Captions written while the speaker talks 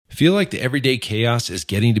Feel like the everyday chaos is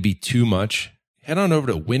getting to be too much? Head on over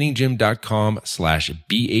to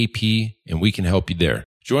winninggym.com/BAP and we can help you there.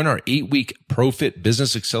 Join our 8-week ProFit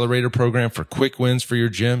Business Accelerator program for quick wins for your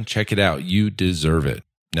gym. Check it out. You deserve it.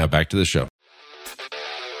 Now back to the show.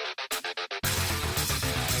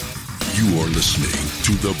 You are listening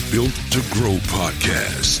to the Built to Grow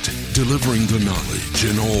podcast, delivering the knowledge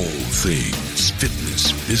in all things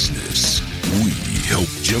fitness business. We help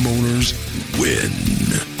gym owners win.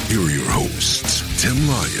 Here are your hosts, Tim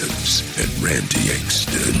Lyons and Randy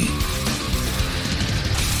Exton.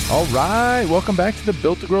 All right, welcome back to the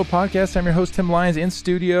Built to Grow podcast. I'm your host, Tim Lyons, in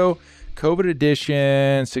studio, COVID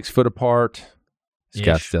edition, 6 foot apart,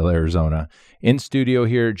 Scottsdale, Arizona. In studio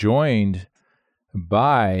here, joined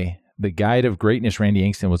by the guide of greatness, Randy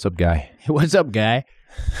Exton. What's up, guy? What's up, guy?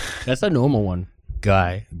 That's a normal one,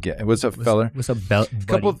 guy. What's up, feller? What's up, buddy?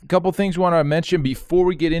 Couple things we want to mention before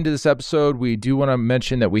we get into this episode. We do want to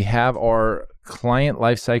mention that we have our client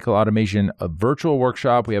lifecycle automation virtual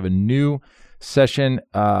workshop. We have a new session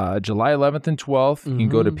July 11th and 12th. You can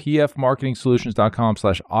go to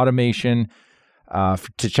pfmarketingsolutions.com/automation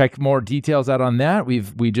to check more details out on that.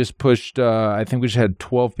 We just pushed, I think we just had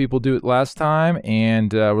 12 people do it last time,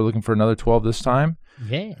 and we're looking for another 12 this time.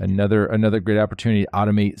 Yeah. Another great opportunity to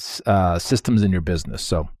automate systems in your business.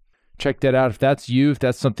 So check that out. If that's you, if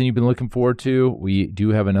that's something you've been looking forward to, we do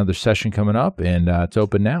have another session coming up, and it's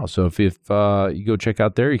open now. So if you go check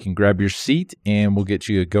out there, you can grab your seat, and we'll get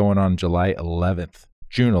you going on June 11th.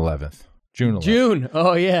 June.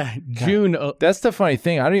 Oh, yeah. June. That's the funny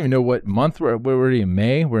thing. I don't even know what month we're already in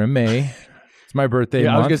May. We're in May. It's my birthday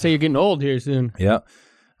month. I was going to say you're getting old here soon. Yeah.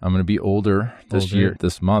 I'm going to be older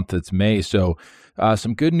this month. It's May. So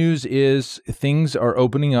some good news is things are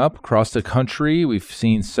opening up across the country. We've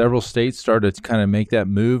seen several states start to kind of make that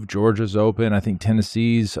move. Georgia's open. I think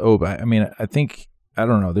Tennessee's open. I mean, I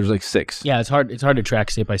don't know. There's like 6. Yeah, it's hard to track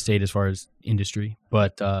state by state as far as industry,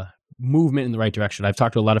 but movement in the right direction. I've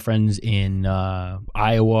talked to a lot of friends in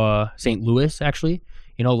Iowa, St. Louis, actually.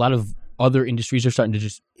 You know, a lot of other industries are starting to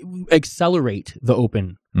just accelerate the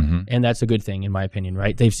open, and that's a good thing in my opinion,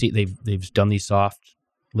 right? They've done these soft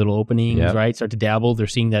little openings, right? Start to dabble. They're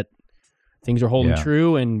seeing that things are holding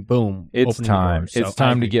true, and boom, it's time. It's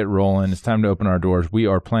time to get rolling. It's time to open our doors. We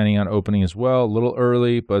are planning on opening as well, a little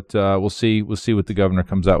early, but we'll see. We'll see what the governor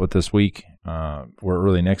comes out with this week. We're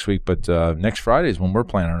early next week, but next Friday is when we're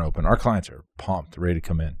planning on open. Our clients are pumped, ready to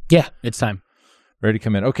come in. Yeah, it's time. Ready to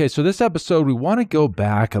come in. Okay, so this episode, we want to go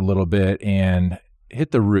back a little bit and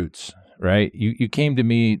hit the roots, right? You came to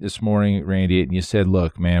me this morning, Randy, and you said,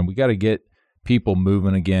 look, man, we got to get people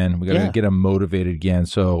moving again. We got to get them motivated again.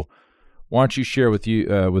 So why don't you share with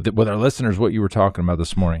our listeners what you were talking about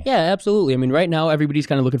this morning? Yeah, absolutely. I mean, right now, everybody's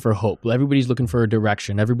kind of looking for hope. Everybody's looking for a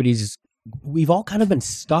direction. We've all kind of been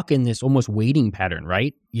stuck in this almost waiting pattern,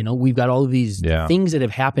 right? You know, we've got all of these things that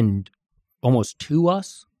have happened almost to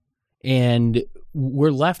us, and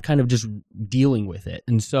we're left kind of just dealing with it.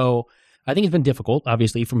 And so I think it's been difficult,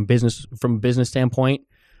 obviously, from a business standpoint.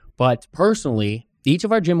 But personally, each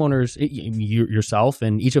of our gym owners, yourself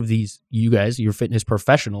and each of you guys, your fitness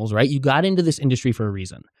professionals, right? You got into this industry for a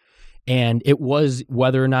reason. And it was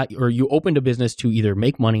whether or not, or you opened a business to either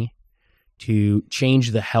make money, to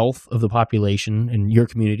change the health of the population and your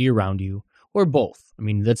community around you, or both. I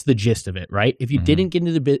mean, that's the gist of it, right? If you didn't get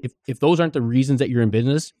into the if those aren't the reasons that you're in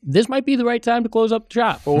business, this might be the right time to close up the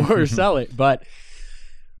shop or sell it. But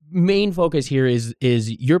main focus here is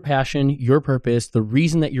your passion, your purpose, the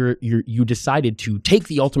reason that you decided to take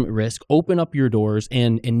the ultimate risk, open up your doors,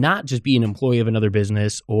 and not just be an employee of another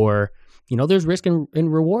business, or, you know, there's risk and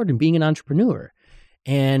reward in being an entrepreneur.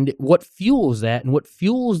 And what fuels that, and what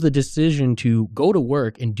fuels the decision to go to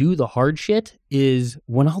work and do the hard shit, is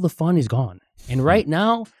when all the fun is gone. And right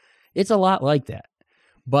now, it's a lot like that.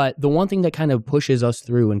 But the one thing that kind of pushes us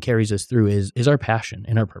through and carries us through is our passion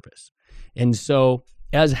and our purpose. And so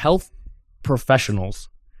as health professionals,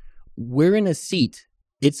 we're in a seat.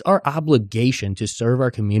 It's our obligation to serve our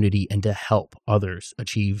community and to help others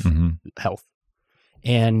achieve health.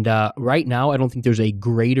 And right now, I don't think there's a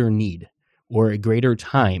greater need or a greater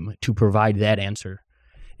time to provide that answer.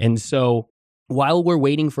 And so while we're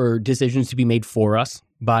waiting for decisions to be made for us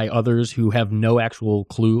by others who have no actual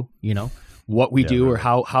clue, you know, what we do or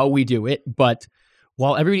how we do it, but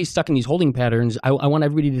while everybody's stuck in these holding patterns, I want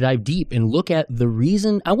everybody to dive deep and look at the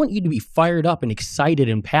reason. I want you to be fired up and excited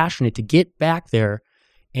and passionate to get back there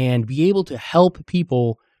and be able to help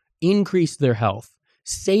people increase their health,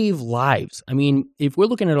 save lives. I mean, if we're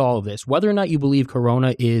looking at all of this, whether or not you believe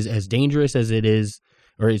Corona is as dangerous as it is,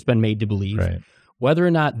 or it's been made to believe, whether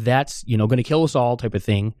or not that's, you know, going to kill us all type of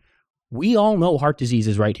thing, we all know heart disease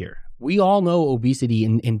is right here. We all know obesity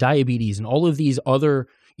and diabetes and all of these other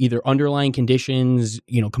either underlying conditions,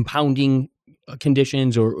 compounding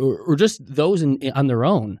conditions or just those on their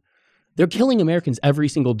own. They're killing Americans every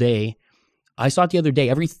single day. I saw it the other day.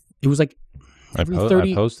 It was like every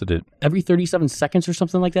 30, I posted it. Every 37 seconds or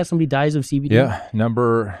something like that, somebody dies of CVD. Yeah,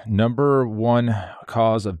 number one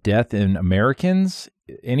cause of death in Americans,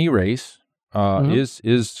 any race, is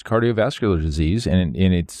cardiovascular disease, and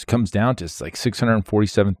it comes down to like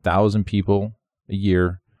 647,000 people a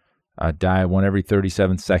year die. One every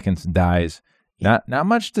 37 seconds dies. Not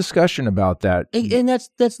much discussion about that, and that's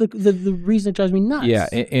the reason it drives me nuts. Yeah,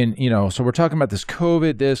 and so we're talking about this,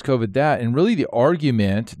 COVID that, and really the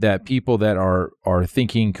argument that people that are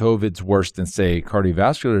thinking COVID's worse than say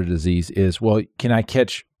cardiovascular disease is, well, can I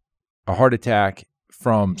catch a heart attack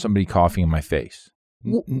from somebody coughing in my face?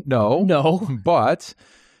 No, but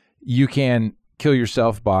you can kill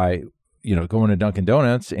yourself by going to Dunkin'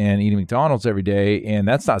 Donuts and eating McDonald's every day, and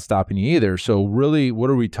that's not stopping you either. So really, what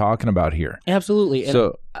are we talking about here? Absolutely.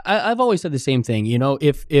 So I've always said the same thing.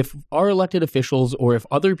 If our elected officials or if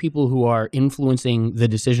other people who are influencing the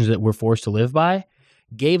decisions that we're forced to live by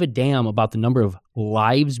gave a damn about the number of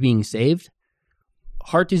lives being saved,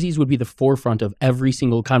 heart disease would be the forefront of every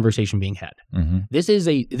single conversation being had. Mm-hmm. This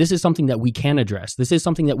is something that we can address. This is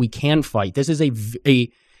something that we can fight. This is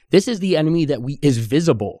this is the enemy that is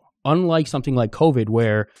visible. Unlike something like COVID,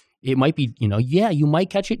 where it might be, you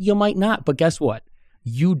might catch it, you might not. But guess what?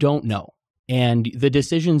 You don't know. And the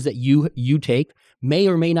decisions that you take may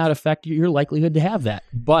or may not affect your likelihood to have that.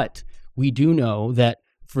 But we do know that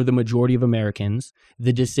for the majority of Americans,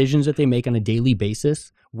 the decisions that they make on a daily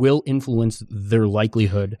basis will influence their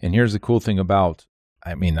likelihood. And here's the cool thing about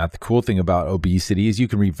not the cool thing about obesity is you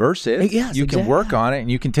can reverse it. Yes, you can work on it, and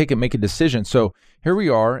you can make a decision. So here we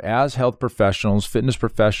are as health professionals, fitness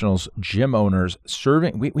professionals, gym owners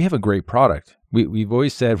serving. We have a great product. We've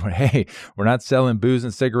always said, hey, we're not selling booze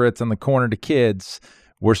and cigarettes on the corner to kids.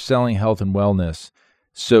 We're selling health and wellness.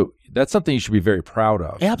 So that's something you should be very proud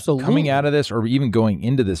of. Absolutely. Coming out of this or even going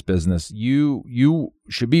into this business, you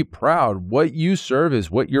should be proud. What you serve is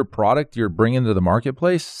what your product you're bringing to the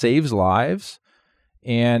marketplace saves lives.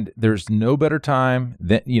 And there's no better time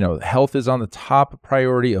than, health is on the top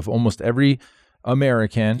priority of almost every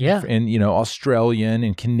American and, Australian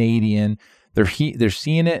and Canadian. They're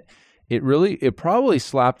seeing it. It probably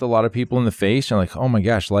slapped a lot of people in the face and like, oh my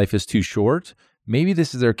gosh, life is too short. Maybe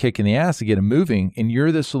this is their kick in the ass to get them moving, and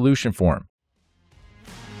you're the solution for them.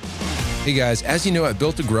 Hey guys, as you know, at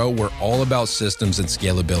Built to Grow, we're all about systems and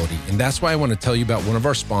scalability. And that's why I want to tell you about one of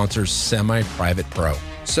our sponsors, Semi-Private Pro.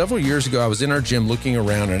 Several years ago, I was in our gym looking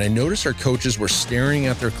around and I noticed our coaches were staring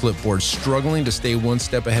at their clipboards, struggling to stay one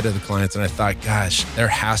step ahead of the clients. And I thought, gosh, there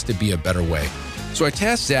has to be a better way. So I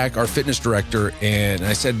tasked Zach, our fitness director, and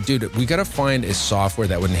I said, dude, we got to find a software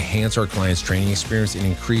that would enhance our clients' training experience and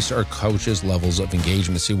increase our coaches' levels of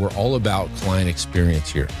engagement. See, we're all about client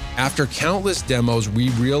experience here. After countless demos, we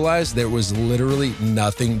realized there was literally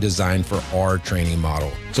nothing designed for our training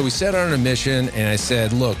model. So we set out on a mission, and I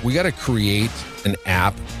said, look, we got to create an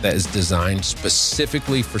app that is designed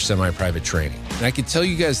specifically for semi-private training. And I can tell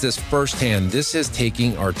you guys this firsthand, this is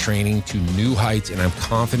taking our training to new heights, and I'm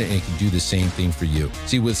confident it can do the same thing for you.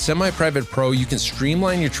 See, with Semi-Private Pro, you can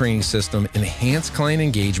streamline your training system, enhance client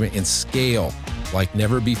engagement, and scale like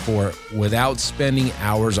never before without spending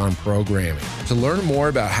hours on programming. To learn more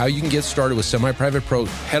about how you can get started with Semi-Private Pro,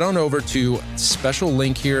 head on over to special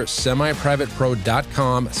link here,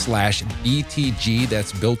 semiprivatepro.com/BTG.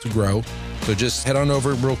 That's Built to Grow. So just head on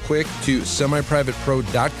over real quick to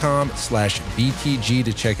semiprivatepro.com/BTG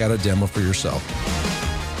to check out a demo for yourself.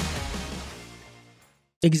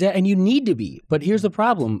 Exactly, and you need to be. But here's the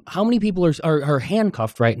problem. How many people are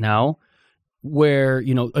handcuffed right now where,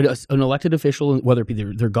 an elected official, whether it be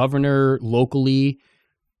their governor, locally,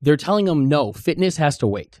 they're telling them, no, fitness has to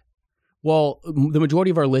wait. Well, the majority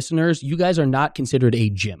of our listeners, you guys are not considered a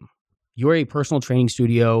gym. You're a personal training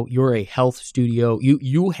studio. You're a health studio.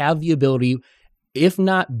 You have the ability, if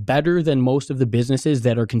not better than most of the businesses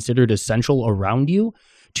that are considered essential around you,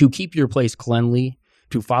 to keep your place cleanly,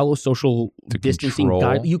 to follow social distancing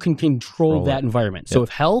guidelines. You can control that environment. Yep. So if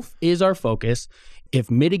health is our focus,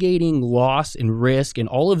 if mitigating loss and risk and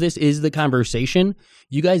all of this is the conversation,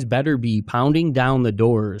 you guys better be pounding down the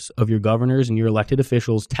doors of your governors and your elected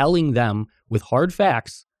officials, telling them with hard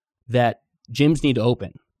facts that gyms need to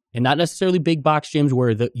open. And not necessarily big box gyms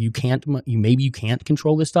where you can't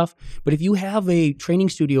control this stuff. But if you have a training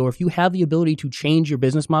studio or if you have the ability to change your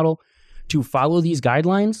business model to follow these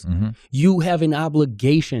guidelines, you have an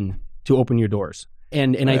obligation to open your doors.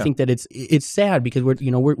 And I think that it's sad because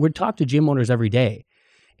we're talked to gym owners every day,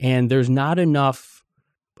 and there's not enough.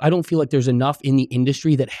 I don't feel like there's enough in the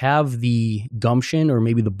industry that have the gumption or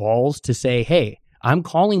maybe the balls to say, hey, I'm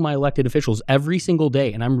calling my elected officials every single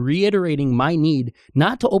day, and I'm reiterating my need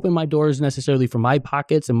not to open my doors necessarily for my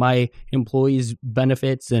pockets and my employees'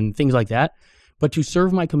 benefits and things like that, but to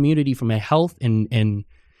serve my community from a health and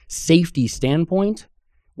safety standpoint.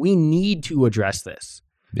 We need to address this.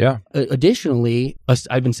 Yeah. Additionally,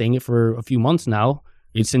 I've been saying it for a few months now,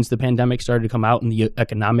 since the pandemic started to come out and the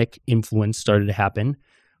economic influence started to happen.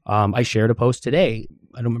 I shared a post today.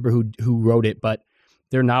 I don't remember who wrote it, but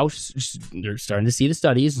they're starting to see the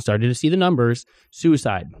studies and starting to see the numbers.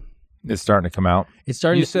 Suicide. It's starting to come out. It's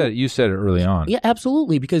starting. You said it early on. Yeah,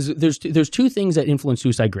 absolutely. Because there's two things that influence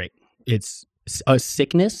suicide great. It's a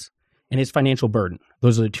sickness and it's financial burden.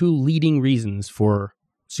 Those are the two leading reasons for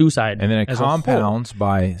suicide. And then it compounds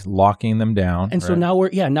by locking them down. And so now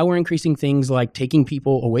we're increasing things like taking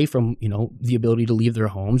people away from, the ability to leave their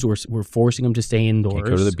homes. We're forcing them to stay indoors. Can't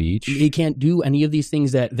go to the beach. You can't do any of these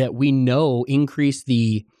things that we know increase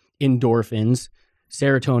the endorphins,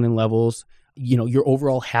 serotonin levels, your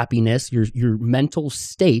overall happiness, your mental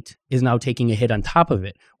state is now taking a hit on top of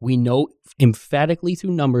it. We know emphatically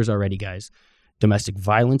through numbers already, guys. Domestic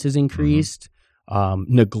violence is increased.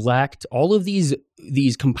 Neglect, all of these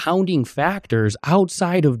compounding factors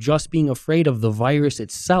outside of just being afraid of the virus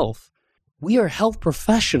itself. We are health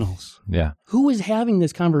professionals. Yeah. Who is having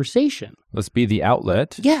this conversation? Let's be the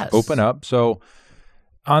outlet. Yes. Open up. So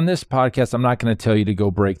on this podcast, I'm not going to tell you to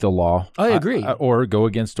go break the law. I agree. Or go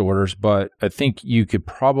against orders, but I think you could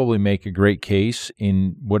probably make a great case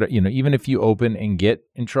in even if you open and get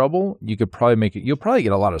in trouble, you could probably you'll probably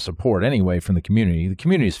get a lot of support anyway from the community. The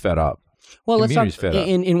community is fed up. Well, let's talk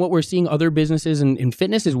in what we're seeing other businesses and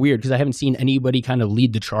fitness is weird because I haven't seen anybody kind of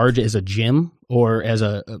lead the charge as a gym or as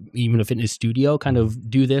even a fitness studio kind of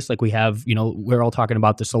do this. Like we have, we're all talking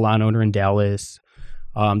about the salon owner in Dallas.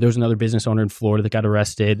 There was another business owner in Florida that got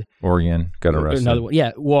arrested. Oregon got arrested. Another one.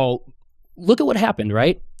 Yeah. Well, look at what happened,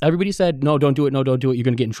 right? Everybody said, no, don't do it. No, don't do it. You're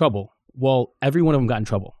going to get in trouble. Well, every one of them got in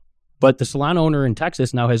trouble. But the salon owner in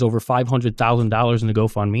Texas now has over $500,000 in the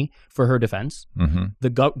GoFundMe for her defense. Mm-hmm. The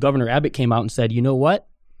Governor Abbott came out and said, you know what?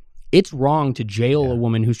 It's wrong to jail a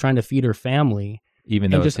woman who's trying to feed her family. Even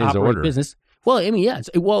though it's his order. Business. Well, I mean, yeah.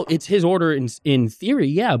 It's his order in theory,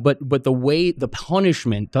 yeah. But the way the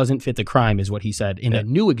punishment doesn't fit the crime is what he said in a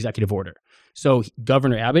new executive order. So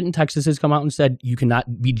Governor Abbott in Texas has come out and said you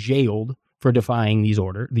cannot be jailed for defying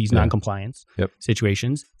these non-compliance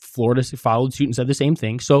situations. Florida followed suit and said the same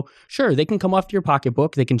thing. So sure, they can come off to your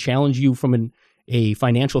pocketbook. They can challenge you from a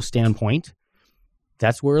financial standpoint.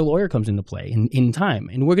 That's where a lawyer comes into play in time.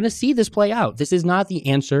 And we're going to see this play out. This is not the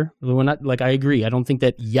answer. We're not, I agree. I don't think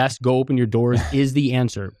that yes, go open your doors is the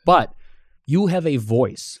answer. But you have a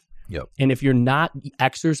voice. Yep. And if you're not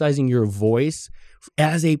exercising your voice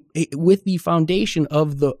as with the foundation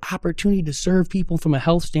of the opportunity to serve people from a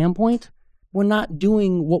health standpoint, we're not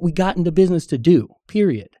doing what we got into business to do,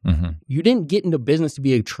 period. Mm-hmm. You didn't get into business to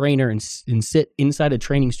be a trainer and sit inside a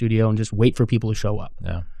training studio and just wait for people to show up.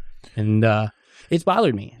 Yeah. And it's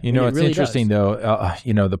bothered me. It's really interesting though.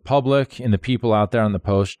 The public and the people out there on the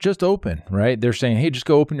post, just open, right? They're saying, hey, just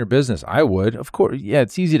go open your business. I would. Of course. Yeah,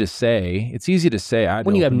 it's easy to say.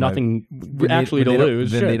 When you have nothing actually to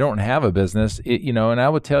lose. Then they don't have a business. And I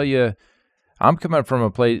would tell you, I'm coming from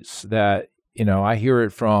a place that, I hear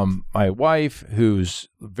it from my wife who's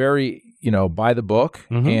very, by the book,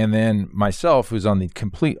 mm-hmm. and then myself who's on the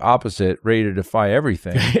complete opposite, ready to defy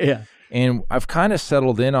everything. Yeah. And I've kind of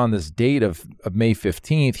settled in on this date of May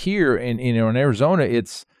 15th here in Arizona.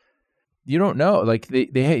 It's, you don't know. Like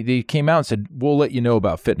they came out and said, we'll let you know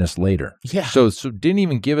about fitness later. Yeah. So didn't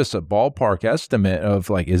even give us a ballpark estimate of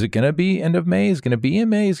like, is it going to be end of May? Is it going to be in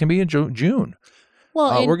May? Is it going to be in June?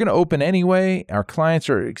 Well, we're going to open anyway. Our clients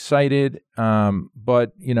are excited,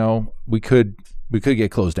 but we could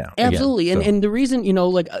get closed down. Absolutely, again, and the reason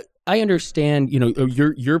I understand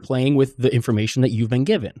you're playing with the information that you've been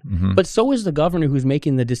given, mm-hmm. but so is the governor who's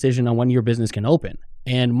making the decision on when your business can open.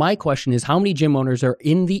 And my question is, how many gym owners are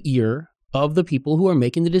in the ear of the people who are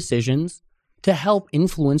making the decisions to help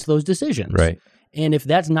influence those decisions? Right. And if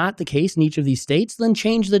that's not the case in each of these states, then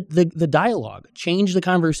change the dialogue, change the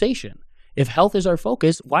conversation. If health is our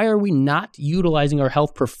focus, why are we not utilizing our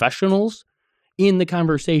health professionals in the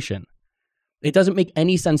conversation? It doesn't make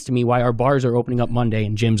any sense to me why our bars are opening up Monday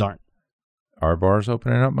and gyms aren't. Are bars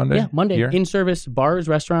opening up Monday? Yeah, Monday. Here? In-service bars,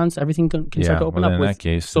 restaurants, everything can start to open up in with that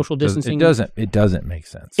case, social distancing. It doesn't make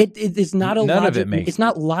sense. It's not a None logic. of it makes It's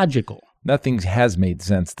not logical. Nothing has made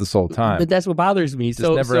sense this whole time. But that's what bothers me. It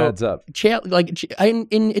just never adds up.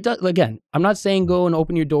 It does, again, I'm not saying go and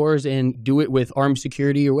open your doors and do it with armed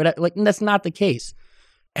security or whatever. Like, that's not the case.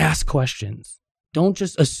 Ask questions. Don't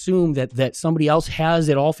just assume that somebody else has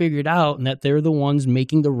it all figured out and that they're the ones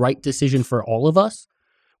making the right decision for all of us.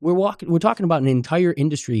 We're talking about an entire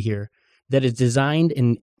industry here that is designed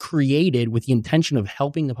and created with the intention of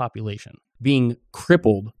helping the population, being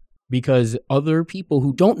crippled because other people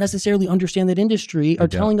who don't necessarily understand that industry are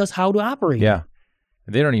telling us how to operate. Yeah.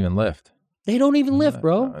 They don't even lift. They don't even lift,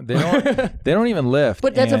 bro. They don't even lift.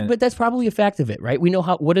 But that's probably a fact of it, right? We know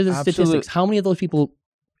what are the statistics? How many of those people?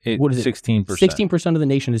 What is it? 16%. 16% of the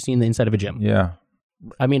nation has seen the inside of a gym. Yeah.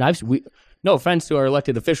 I mean, no offense to our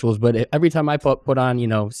elected officials, but every time I put on,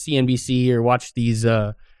 CNBC or watch these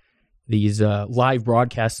live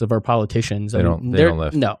broadcasts of our politicians, they don't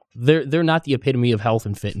lift. No, they're not the epitome of health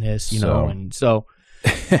and fitness, know, and so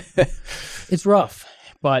it's rough.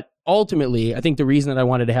 But ultimately, I think the reason that I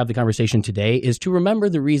wanted to have the conversation today is to remember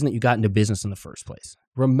the reason that you got into business in the first place.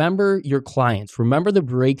 Remember your clients. Remember the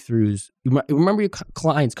breakthroughs. Remember your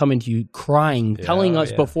clients coming to you crying, telling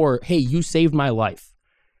us before, hey, you saved my life.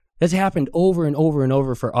 That's happened over and over and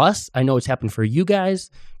over for us. I know it's happened for you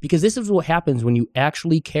guys because this is what happens when you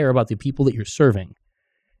actually care about the people that you're serving.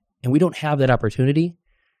 And we don't have that opportunity.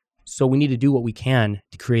 So we need to do what we can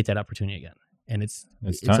to create that opportunity again. And it's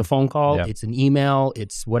a phone call, it's an email,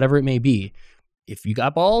 it's whatever it may be. If you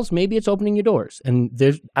got balls, maybe it's opening your doors. And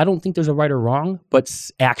I don't think there's a right or wrong, but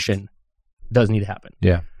action does need to happen.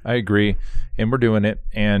 Yeah, I agree. And we're doing it.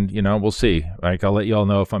 And, we'll see. Like, I'll let you all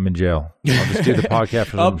know if I'm in jail. I'll just do the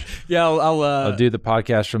podcast. I'll do the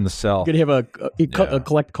podcast from the cell. Going to have a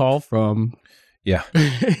collect call from... Yeah.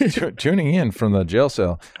 Tuning in from the jail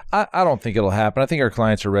cell. I don't think it'll happen. I think our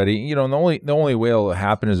clients are ready. The only way it'll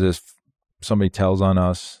happen is if somebody tells on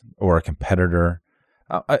us or a competitor.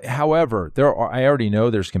 However, I already know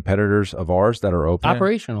there's competitors of ours that are open.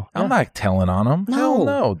 Operational. I'm not telling on them. No. Hell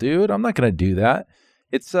no, dude. I'm not going to do that.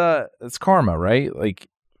 It's karma, right? Like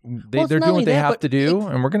they're doing what they have to do,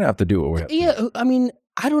 and we're going to have to do what we have to do. Yeah, I mean,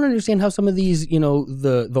 I don't understand how some of these,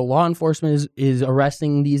 the law enforcement is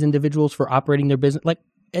arresting these individuals for operating their business. Like,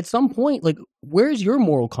 at some point, like, where's your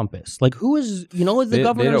moral compass? Like, who is, the governors? They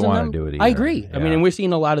don't want to do it either. I agree. Yeah. I mean, and we're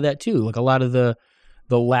seeing a lot of that too. Like a lot of the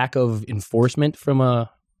lack of enforcement from a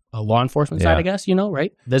law enforcement side, I guess,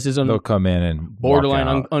 right? This is they'll come in and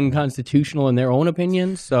borderline unconstitutional in their own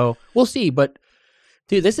opinions. So we'll see. But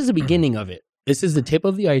dude, this is the beginning of it. This is the tip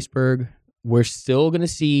of the iceberg. We're still going to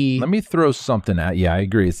see. Let me throw something at you. I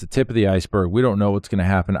agree. It's the tip of the iceberg. We don't know what's going to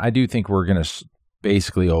happen. I do think we're going to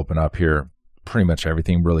basically open up here pretty much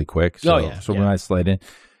everything really quick. So when I slide in,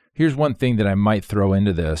 here's one thing that I might throw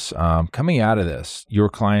into this. Coming out of this, your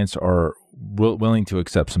clients are willing to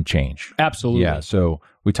accept some change. Absolutely. Yeah. So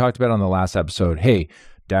we talked about on the last episode, hey,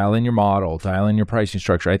 dial in your model, dial in your pricing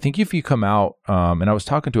structure. I think if you come out, and I was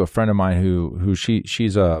talking to a friend of mine who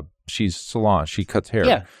she's salon, she cuts hair.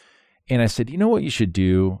 Yeah. And I said, you know what you should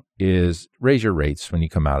do is raise your rates when you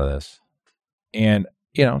come out of this. And,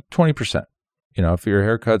 20%. If your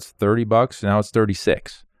haircut's $30, now it's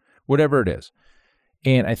 $36, whatever it is.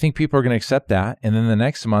 And I think people are going to accept that. And then the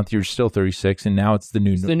next month you're still 36, and now it's the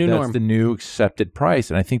new norm. That's the new accepted price.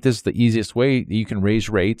 And I think this is the easiest way that you can raise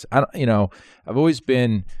rates. I've always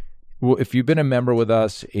been, if you've been a member with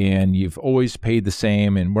us and you've always paid the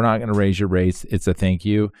same, and we're not going to raise your rates, it's a thank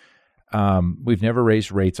you. We've never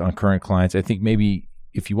raised rates on current clients. I think maybe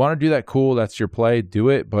if you want to do that, cool, that's your play, do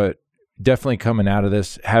it. But definitely coming out of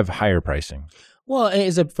this, have higher pricing. Well,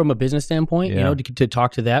 from a business standpoint, to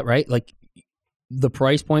talk to that, right? Like, the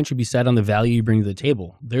price point should be set on the value you bring to the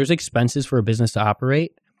table. There's expenses for a business to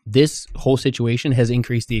operate. This whole situation has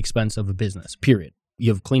increased the expense of a business, period.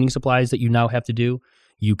 You have cleaning supplies that you now have to do.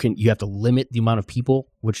 You have to limit the amount of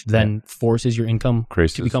people, which then forces your income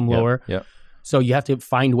to become lower. Yep. So you have to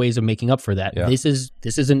find ways of making up for that. Yep. This is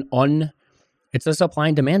it's a supply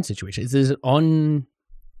and demand situation. This is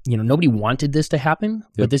nobody wanted this to happen,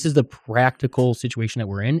 but this is the practical situation that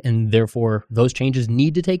we're in, and therefore those changes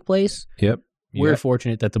need to take place. Yep. We're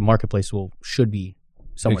fortunate that the marketplace should be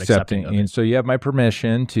somewhat accepting of it. And so you have my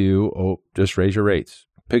permission to just raise your rates.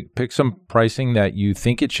 Pick some pricing that you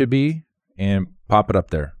think it should be and pop it up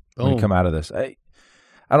there when you come out of this. I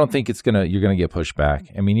don't think you're gonna get pushed back.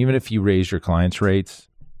 I mean, even if you raise your clients' rates,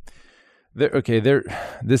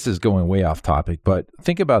 this is going way off topic, but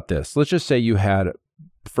think about this. Let's just say you had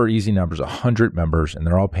for easy numbers, 100 members, and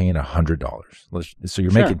they're all paying $100. So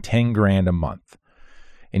you're making $10,000 a month.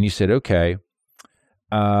 And you said, okay,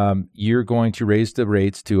 you're going to raise the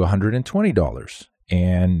rates to $120.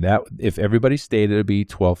 And that, if everybody stayed, it would be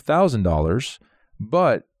 $12,000,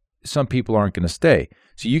 but some people aren't going to stay.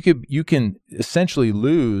 So you can essentially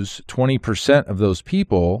lose 20% of those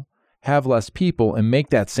people, have less people, and make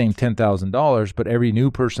that same $10,000. But every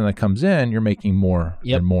new person that comes in, you're making more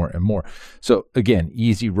and more and more. So again,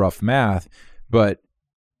 easy, rough math, but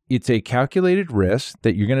it's a calculated risk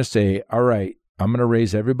that you're going to say, all right, I'm going to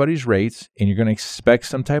raise everybody's rates, and you're going to expect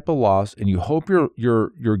some type of loss, and you hope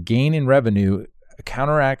your gain in revenue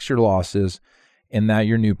counteracts your losses, and now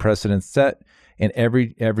your new precedent's set, and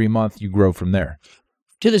every month you grow from there.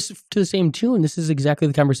 To the same tune, this is exactly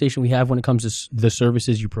the conversation we have when it comes to the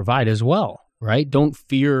services you provide as well, right? Don't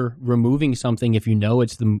fear removing something if you know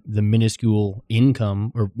it's the minuscule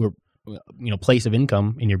income or place of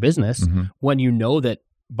income in your business, when you know that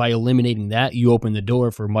by eliminating that, you open the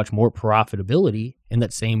door for much more profitability in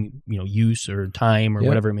that same use or time or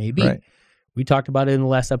whatever it may be. Right. We talked about it in the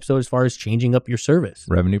last episode as far as changing up your service.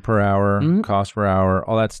 Revenue per hour, cost per hour,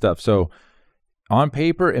 all that stuff. So on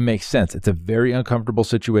paper, it makes sense. It's a very uncomfortable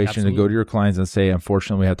situation to go to your clients and say,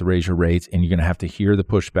 unfortunately, we have to raise your rates, and you're going to have to hear the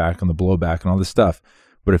pushback and the blowback and all this stuff.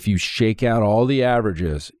 But if you shake out all the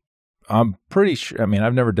averages, I'm pretty sure,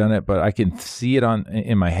 I've never done it, but I can see it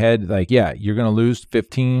in my head. Like, yeah, you're going to lose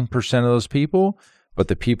 15% of those people, but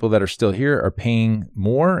the people that are still here are paying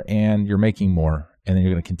more, and you're making more. And then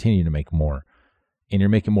you're going to continue to make more, and you're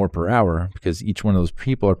making more per hour because each one of those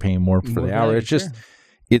people are paying more for the hour. It's just,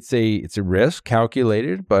 it's a risk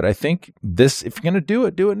calculated, but I think if you're going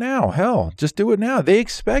to do it now. Hell, just do it now. They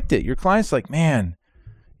expect it. Your client's like, man,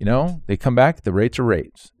 they come back, the rates are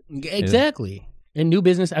rates. Exactly. In new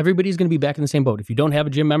business, everybody's going to be back in the same boat. If you don't have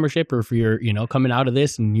a gym membership, or if you're, coming out of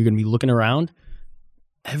this and you're going to be looking around,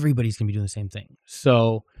 everybody's going to be doing the same thing.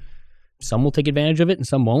 So some will take advantage of it and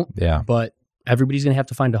some won't. Yeah. But everybody's going to have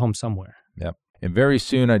to find a home somewhere. Yep. And very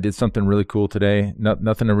soon, I did something really cool today.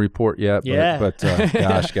 Nothing to report yet, but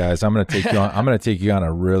gosh, guys, I'm going to take you on. I'm going to take you on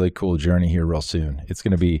a really cool journey here real soon.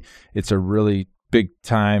 It's a really big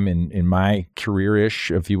time in my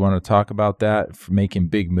career-ish, if you want to talk about that, for making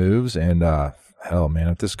big moves. And hell, man,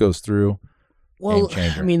 if this goes through, well,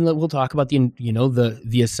 we'll talk about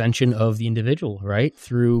the ascension of the individual, right,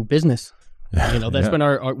 through business. That's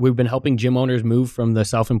been we've been helping gym owners move from the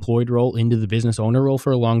self-employed role into the business owner role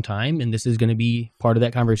for a long time. And this is going to be part of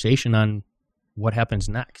that conversation on what happens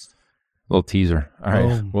next. Little teaser. All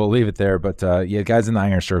right. We'll leave it there. But guys in the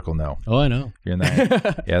Iron Circle know. Oh, I know. You're in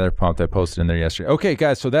the yeah, they're pumped. I posted in there yesterday. Okay,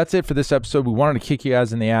 guys. So that's it for this episode. We wanted to kick you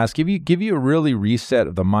guys in the ass, give you a really reset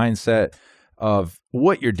of the mindset of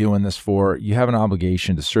what you're doing this for. You have an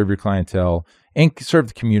obligation to serve your clientele and serve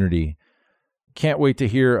the community. Can't wait to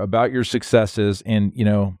hear about your successes. And,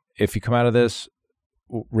 if you come out of this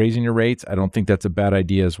raising your rates, I don't think that's a bad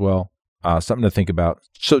idea as well. Something to think about.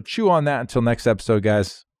 So chew on that until next episode,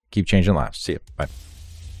 guys. Keep changing lives. See you. Bye.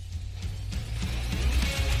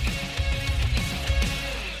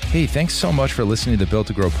 Hey, thanks so much for listening to the Built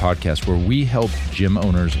to Grow podcast, where we help gym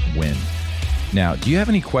owners win. Now, do you have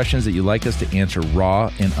any questions that you'd like us to answer raw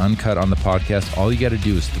and uncut on the podcast? All you got to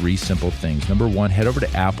do is 3 simple things. Number 1, head over to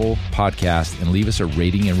Apple Podcasts and leave us a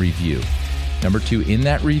rating and review. Number 2, in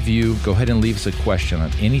that review, go ahead and leave us a question on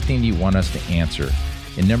anything you want us to answer.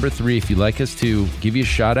 And number 3, if you'd like us to give you a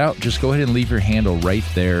shout out, just go ahead and leave your handle right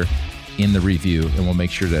there in the review, and we'll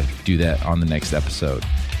make sure to do that on the next episode.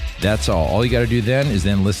 That's all. All you got to do then is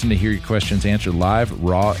listen to hear your questions answered live,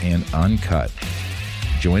 raw, and uncut.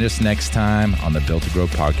 Join us next time on the Built to Grow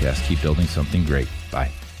podcast. Keep building something great.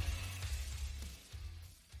 Bye.